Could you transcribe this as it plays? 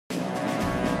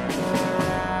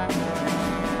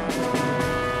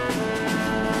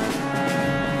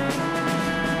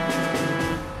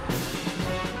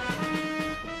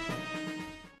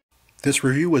This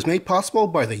review was made possible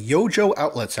by the Yojo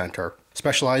Outlet Center,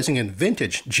 specializing in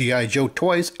vintage G.I. Joe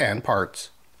toys and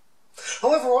parts.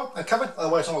 Hello everyone, I'm Kevin,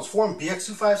 otherwise known as Forum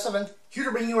BX257, here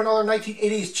to bring you another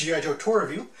 1980s G.I. Joe toy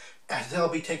review, and today I'll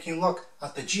be taking a look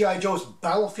at the G.I. Joe's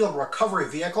Battlefield Recovery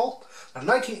Vehicle, the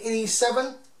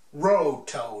 1987 Road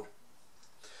Toad.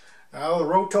 Now, the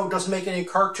Road Toad doesn't make any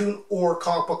cartoon or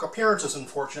comic book appearances,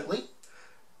 unfortunately,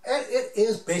 and it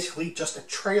is basically just a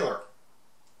trailer.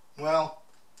 Well,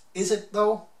 is it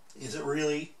though? Is it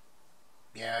really?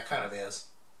 Yeah, it kind of is.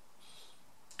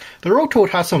 The Road Toad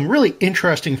has some really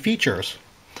interesting features.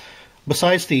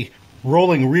 Besides the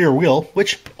rolling rear wheel,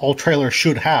 which all trailers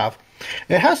should have,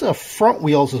 it has a front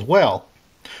wheels as well,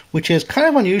 which is kind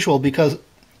of unusual because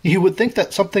you would think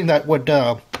that something that would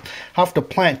have to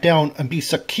plant down and be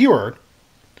secured,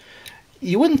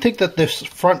 you wouldn't think that this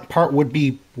front part would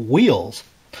be wheels.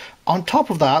 On top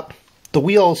of that, the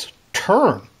wheels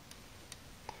turn.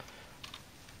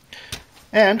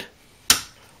 And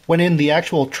when in the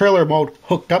actual trailer mode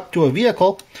hooked up to a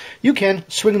vehicle, you can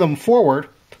swing them forward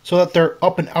so that they're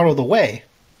up and out of the way,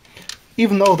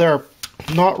 even though they're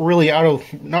not really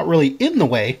in the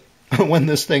way when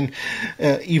this thing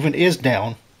even is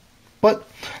down. But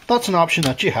that's an option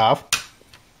that you have.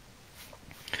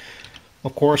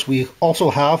 Of course, we also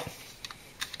have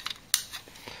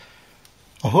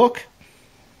a hook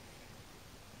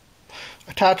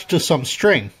attached to some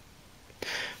string.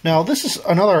 Now, this is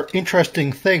another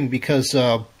interesting thing because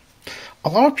a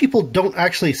lot of people don't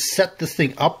actually set this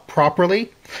thing up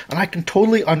properly, and I can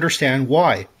totally understand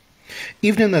why.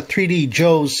 Even in the 3D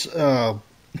Joe's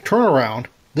turnaround,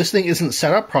 this thing isn't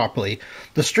set up properly.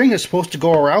 The string is supposed to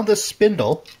go around this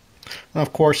spindle, and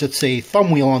of course it's a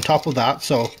thumb wheel on top of that,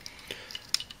 so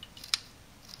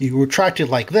you retract it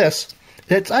like this.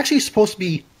 It's actually supposed to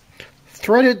be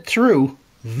threaded through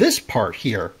this part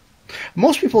here.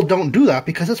 Most people don't do that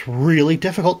because it's really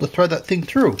difficult to thread that thing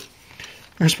through.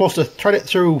 You're supposed to thread it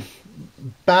through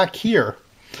back here,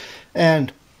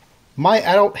 and my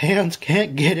adult hands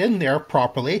can't get in there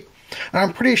properly, and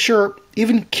I'm pretty sure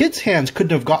even kids' hands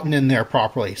couldn't have gotten in there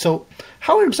properly. So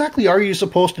how exactly are you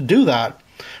supposed to do that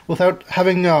without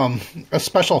having a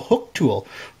special hook tool?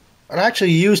 I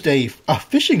actually used a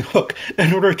fishing hook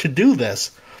in order to do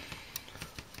this.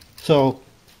 So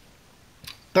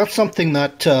that's something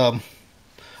that,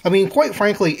 I mean, quite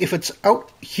frankly, if it's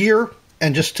out here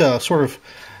and just sort of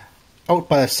out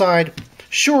by the side,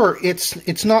 sure,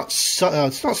 it's not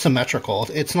symmetrical.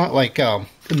 It's not like in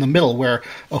the middle where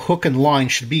a hook and line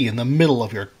should be in the middle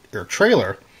of your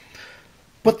trailer.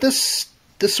 But this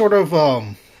sort of,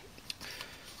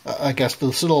 I guess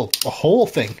this little hole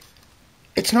thing,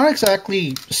 it's not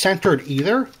exactly centered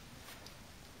either.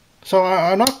 So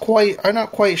I'm not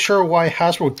quite sure why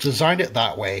Hasbro designed it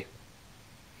that way.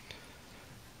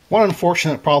 One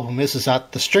unfortunate problem is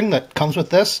that the string that comes with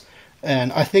this,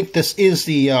 and I think this is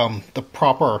the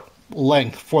proper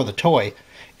length for the toy,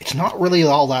 it's not really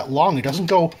all that long. It doesn't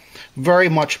go very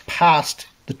much past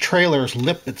the trailer's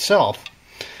lip itself.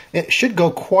 It should go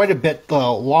quite a bit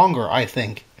longer, I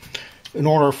think, in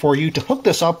order for you to hook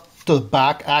this up to the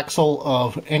back axle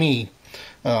of any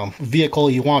vehicle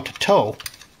you want to tow,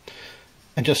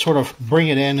 and just sort of bring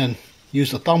it in and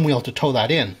use the thumb wheel to tow that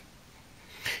in.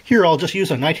 Here I'll just use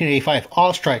a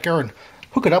 1985 Striker and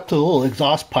hook it up to the little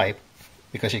exhaust pipe,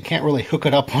 because you can't really hook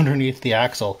it up underneath the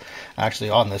axle actually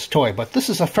on this toy, but this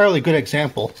is a fairly good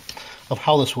example of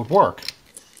how this would work.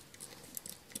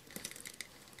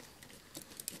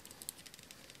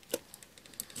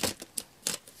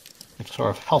 Sort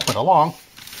of help it along,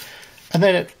 and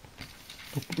then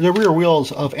the rear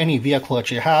wheels of any vehicle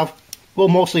that you have will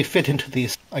mostly fit into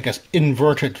these, I guess,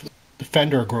 inverted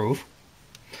fender groove.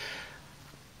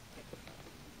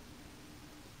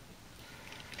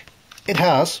 It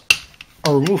has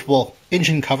a removable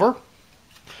engine cover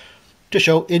to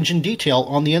show engine detail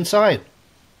on the inside.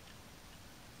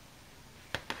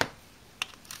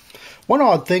 One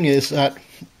odd thing is that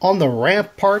on the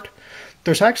ramp part,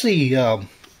 there's actually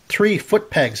 3 foot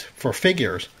pegs for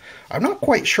figures. I'm not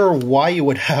quite sure why you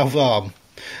would have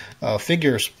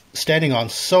figures standing on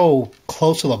so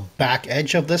close to the back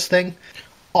edge of this thing.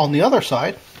 On the other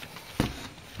side,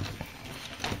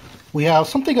 we have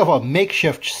something of a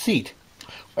makeshift seat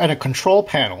and a control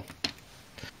panel.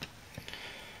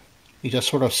 You just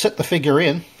sort of sit the figure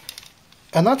in,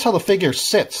 and that's how the figure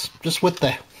sits, just with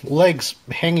the legs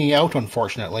hanging out,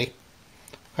 unfortunately.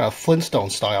 Kind of Flintstone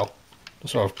style.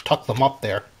 Just sort of tuck them up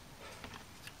there.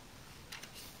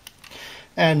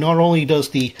 And not only does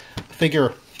the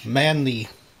figure man the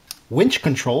winch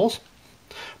controls,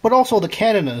 but also the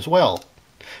cannon as well.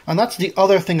 And that's the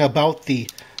other thing about the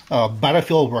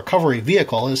battlefield recovery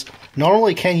vehicle is not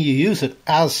only can you use it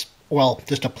as, well,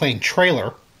 just a plain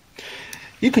trailer,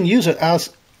 you can use it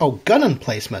as a gun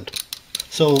emplacement.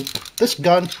 So this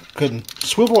gun can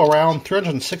swivel around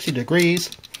 360 degrees.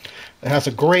 It has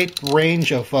a great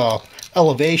range of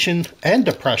elevation and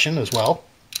depression as well.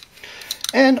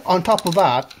 And on top of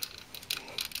that,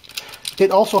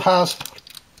 it also has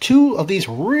two of these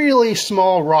really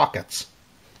small rockets.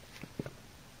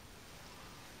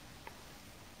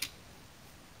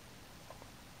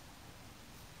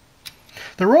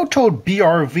 The Road Toad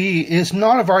BRV is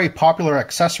not a very popular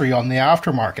accessory on the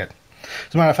aftermarket.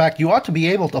 As a matter of fact, you ought to be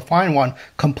able to find one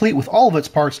complete with all of its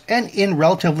parts and in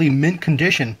relatively mint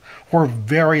condition for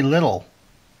very little.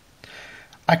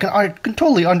 I can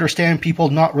totally understand people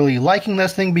not really liking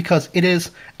this thing because it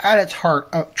is, at its heart,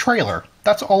 a trailer.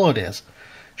 That's all it is.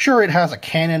 Sure, it has a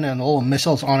cannon and little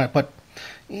missiles on it, but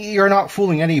you're not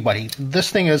fooling anybody. This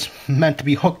thing is meant to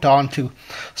be hooked on to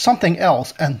something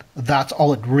else, and that's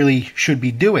all it really should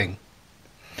be doing.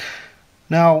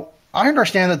 Now, I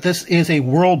understand that this is a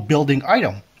world-building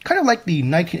item, kind of like the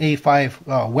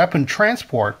 1985 weapon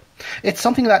transport. It's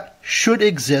something that should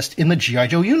exist in the G.I.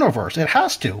 Joe universe. It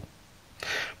has to.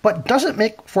 But does it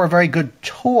make for a very good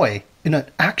toy in an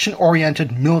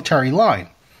action-oriented military line?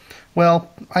 Well,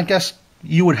 I guess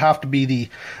you would have to be the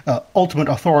ultimate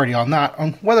authority on that,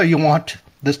 on whether you want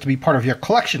this to be part of your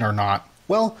collection or not.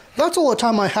 Well, that's all the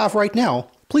time I have right now.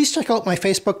 Please check out my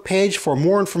Facebook page for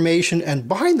more information and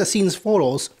behind-the-scenes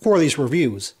photos for these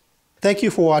reviews. Thank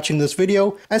you for watching this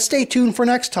video, and stay tuned for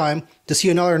next time to see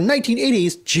another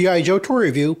 1980s G.I. Joe toy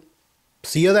review.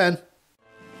 See you then.